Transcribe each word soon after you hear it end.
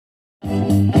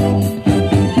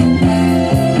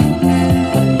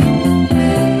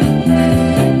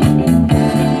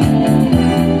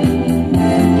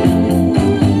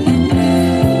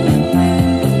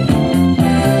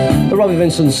Robbie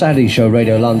Vincent Show,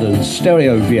 Radio London,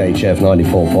 stereo VHF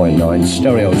 94.9,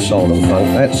 stereo soul and funk.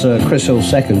 That's Chris Hill's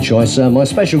second choice. My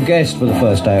special guest for the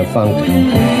first day of funk,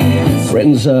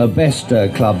 Britain's best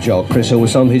club jock, Chris Hill,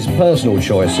 with some of his personal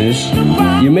choices.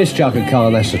 You missed Chaka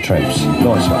Khan, that's the Tramps.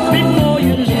 Nice one.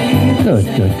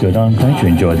 Good. I'm glad you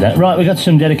enjoyed that. Right, we've got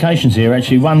some dedications here,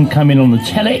 actually. One come in on the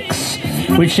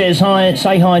telex, which says, hi,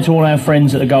 say hi to all our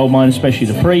friends at the Gold Mine, especially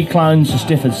the Pre-Clones, the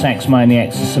Stifford Sax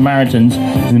Maniacs, the Samaritans,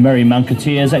 and the Merry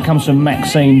Munketeers. That comes from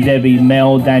Maxine, Debbie,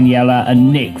 Mel, Daniela,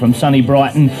 and Nick from sunny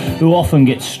Brighton, who often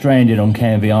get stranded on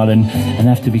Canvey Island and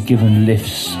have to be given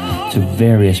lifts to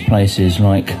various places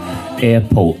like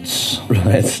airports.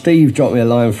 Right, Steve dropped me a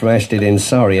line from Ashton in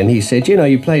Surrey, and he said, you know,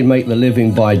 you played Make the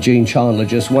Living by Gene Chandler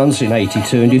just once in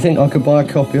 82, and do you think I could buy a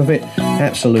copy of it?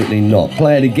 Absolutely not.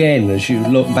 Play it again as you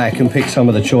look back and pick some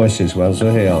of the choices. Well, so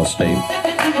here you are, Steve.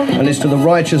 And it's to the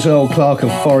righteous Earl Clark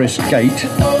of Forest Gate,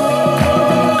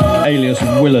 alias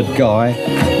Willard Guy,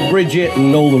 Bridget,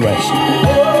 and all the rest.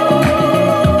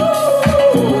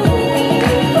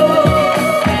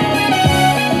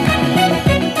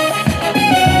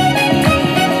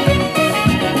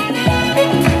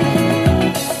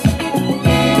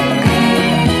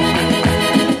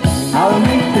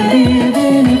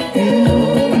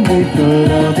 Good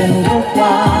have been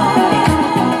worthwhile.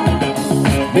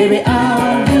 Baby,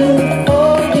 I'll